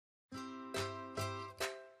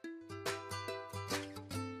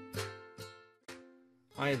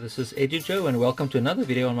Hi, this is Edujo and welcome to another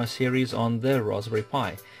video on my series on the Raspberry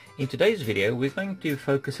Pi. In today's video we're going to be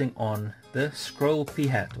focusing on the scroll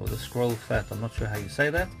pHAT or the scroll pHAT. I'm not sure how you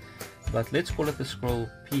say that, but let's call it the scroll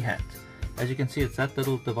pHAT. As you can see, it's that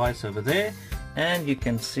little device over there, and you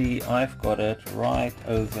can see I've got it right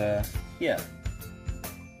over here.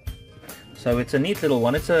 So it's a neat little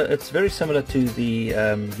one. It's very similar to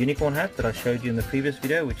the unicorn hat that I showed you in the previous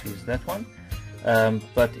video, which is that one.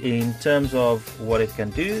 But in terms of what it can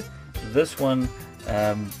do, this one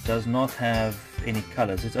does not have any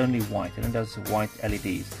colors. It's only white, and it does white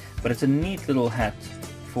LEDs. But it's a neat little hat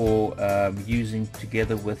for using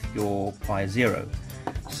together with your Pi Zero.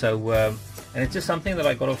 So and it's just something that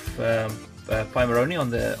I got off Pi Moroni on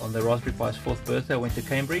the Raspberry Pi's 4th birthday. I went to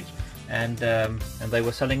Cambridge, and they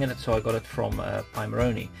were selling it, so I got it from Pi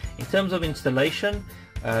Moroni. In terms of installation,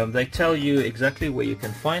 they tell you exactly where you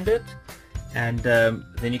can find it. And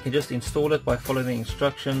then you can just install it by following the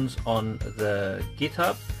instructions on the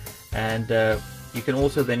GitHub, and you can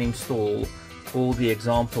also then install all the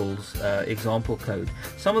example code.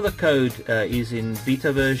 Some of the code is in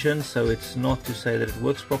beta version, so it's not to say that it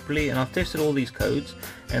works properly, and I've tested all these codes,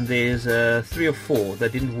 and there's 3 or 4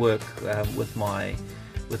 that didn't work with my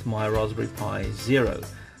Raspberry Pi Zero.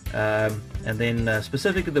 And then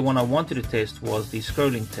specifically the one I wanted to test was the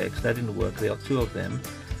scrolling text. That didn't work. There are 2 of them.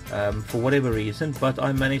 For whatever reason, but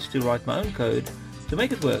I managed to write my own code to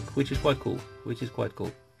make it work, which is quite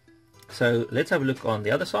cool. So let's have a look on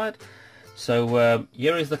the other side. So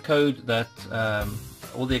here is the code that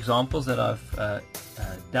all the examples that I've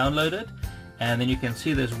downloaded, and then you can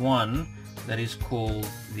see there's one that is called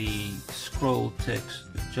the scroll text.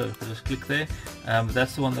 Just click there.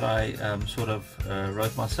 That's the one that I sort of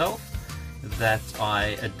wrote myself, that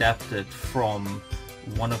I adapted from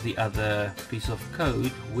one of the other pieces of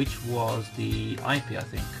code, which was the IP. I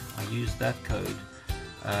think I used that code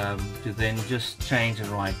to then just change and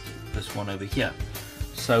write this one over here.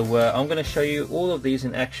 So I'm going to show you all of these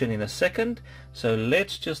in action in a second. So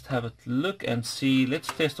let's just have a look and see. Let's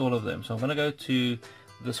test all of them. So I'm going to go to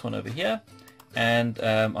this one over here, and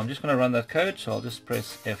I'm just going to run that code. So I'll just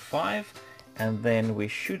press F5, and then we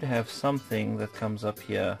should have something that comes up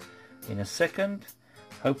here in a second.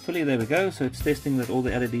 Hopefully, there we go. So it's testing that all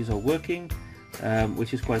the LEDs are working,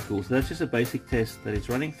 which is quite cool. So that's just a basic test that it's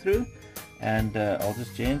running through, and I'll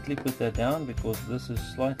just gently put that down because this is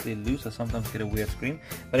slightly loose. I sometimes get a weird screen,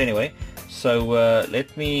 but anyway, so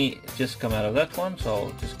let me just come out of that one. So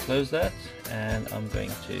I'll just close that, and I'm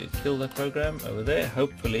going to kill that program over there,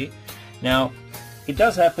 hopefully. Now, it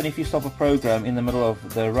does happen if you stop a program in the middle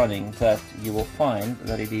of the running that you will find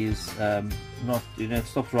that it is not, it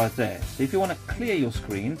stops right there. So if you want to clear your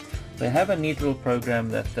screen, they have a neat little program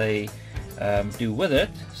that they do with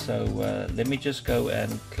it. So let me just go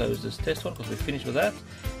and close this test one because we're finished with that,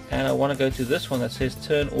 and I want to go to this one that says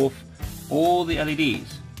turn off all the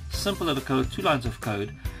LEDs. Simple little code, 2 lines of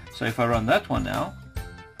code. So if I run that one now,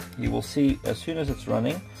 you will see as soon as it's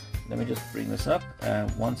running. Let me just bring this up.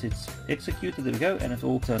 Once it's executed, there we go, and it's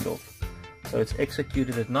all turned off. So it's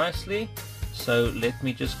executed it nicely. So let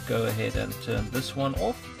me just go ahead and turn this one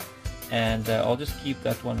off, and I'll just keep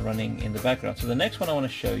that one running in the background. So the next one I want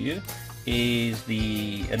to show you is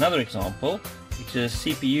another example, which is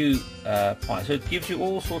CPU Pi. So it gives you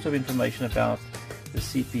all sorts of information about the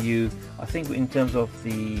CPU, I think, in terms of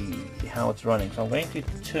how it's running. So I'm going to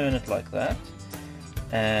turn it like that,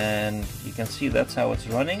 and you can see that's how it's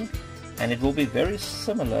running, and it will be very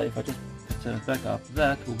similar. If I just turn it back up,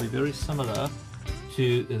 that will be very similar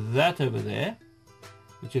to that over there,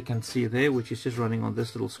 which you can see there, which is just running on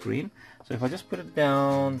this little screen. So if I just put it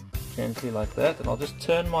down gently like that, and I'll just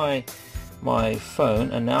turn my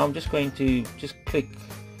phone, and now I'm just going to just click.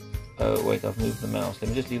 Oh wait, I've moved the mouse. Let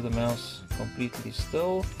me just leave the mouse completely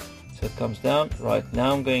still. So it comes down. Right,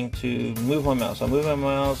 now I'm going to move my mouse. I'll move my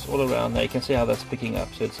mouse all around. Now you can see how that's picking up.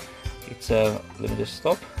 So it's let me just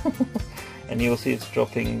stop, and you'll see it's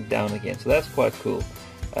dropping down again. So that's quite cool.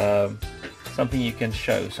 Something you can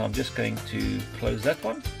show. So I'm just going to close that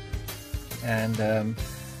one, and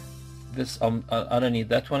I don't need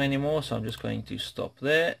that one anymore. So I'm just going to stop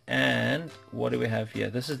there. And what do we have here?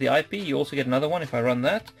 This is the IP. You also get another one if I run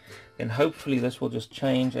that. Then hopefully this will just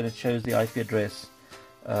change, and it shows the IP address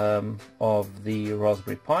of the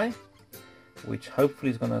Raspberry Pi, which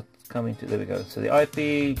hopefully is going to come into, there we go. So the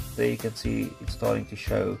IP, there you can see it's starting to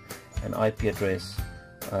show an IP address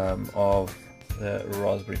of the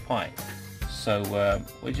Raspberry Pi. So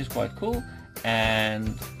which is quite cool.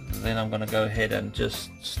 And then I'm going to go ahead and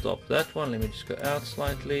just stop that one. Let me just go out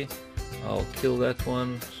slightly. I'll kill that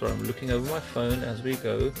one. Sorry, I'm looking over my phone as we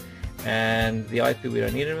go. And the IP we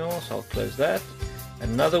don't need anymore, so I'll close that.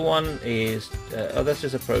 Another one is, oh, that's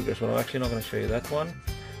just a progress one. I'm actually not going to show you that one.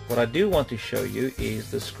 What I do want to show you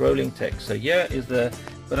is the scrolling text. So here is the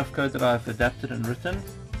bit of code that I've adapted and written,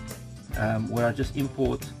 where I just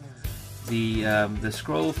import the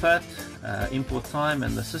scroll pHAT, import time,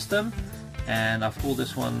 and the system, and I've called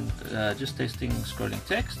this one just testing scrolling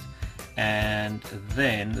text. And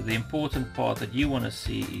then the important part that you want to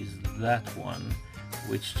see is that one,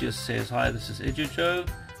 which just says, hi, this is Edujo,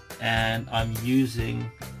 and I'm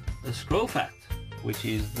using the scroll pHAT, which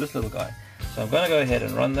is this little guy. So I'm going to go ahead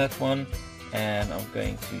and run that one, and I'm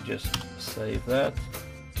going to just save that,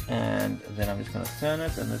 and then I'm just going to turn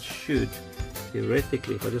it, and it should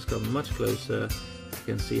theoretically, if I just go much closer, you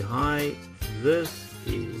can see, hi, this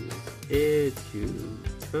is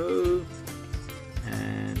Edujo,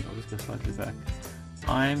 and I'll just go slightly back.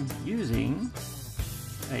 I'm using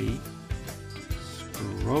a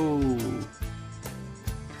scroll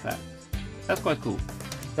pHAT. That's quite cool.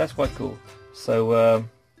 That's quite cool. So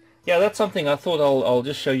yeah, that's something I thought I'll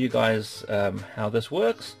just show you guys how this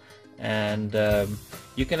works, and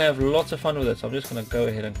you can have lots of fun with it. So I'm just going to go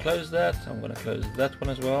ahead and close that. I'm going to close that one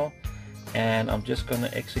as well, and I'm just going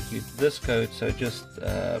to execute this code. So it just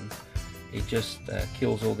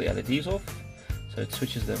kills all the LEDs off, so it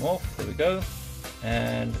switches them off. There we go.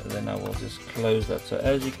 And then I will just close that. So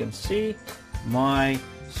as you can see, my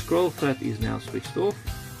scroll pHAT is now switched off,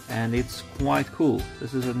 and it's quite cool.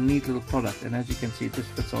 This is a neat little product, and as you can see, it just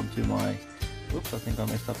fits onto my, oops, I think I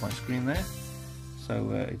messed up my screen there.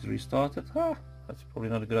 So it's restarted. That's probably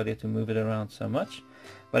not a good idea to move it around so much,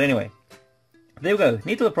 but anyway, there we go.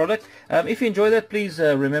 Neat little product. If you enjoyed that, please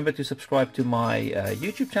remember to subscribe to my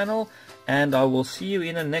YouTube channel, and I will see you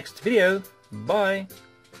in the next video. Bye.